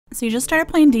So you just started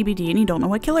playing DBD and you don't know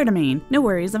what killer to main. No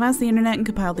worries, I've asked the internet and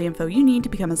compiled the info you need to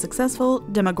become a successful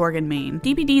Demogorgon main.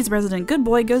 DBD's resident good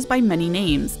boy goes by many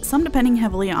names, some depending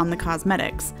heavily on the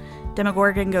cosmetics.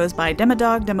 Demogorgon goes by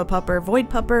Demodog, Demopupper, Void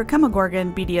Pupper,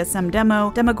 Cumagorgon, BDSM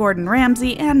Demo, Demogorgon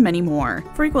Ramsey, and many more.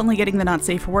 Frequently getting the not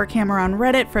safe for work hammer on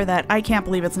Reddit for that I can't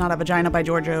believe it's not a vagina by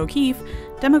Georgia O'Keeffe,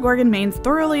 Demogorgon mains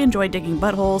thoroughly enjoy digging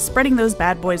buttholes, spreading those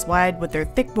bad boys wide with their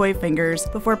thick boy fingers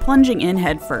before plunging in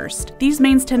head first. These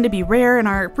mains tend to be rare and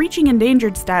are reaching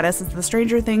endangered status as the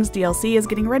Stranger Things DLC is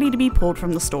getting ready to be pulled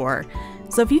from the store.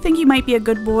 So if you think you might be a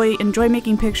good boy, enjoy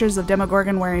making pictures of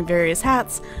Demogorgon wearing various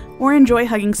hats, or enjoy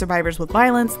hugging survivors with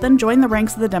violence, then join the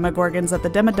ranks of the Demogorgons at the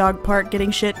Demodog Park getting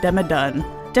shit demo-done.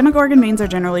 Demogorgon mains are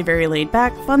generally very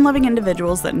laid-back, fun-loving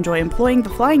individuals that enjoy employing the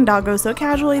flying doggo so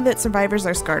casually that survivors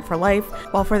are scarred for life,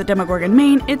 while for the Demogorgon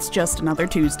main, it's just another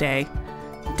Tuesday.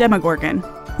 Demogorgon.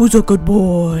 Who's a good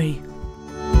boy?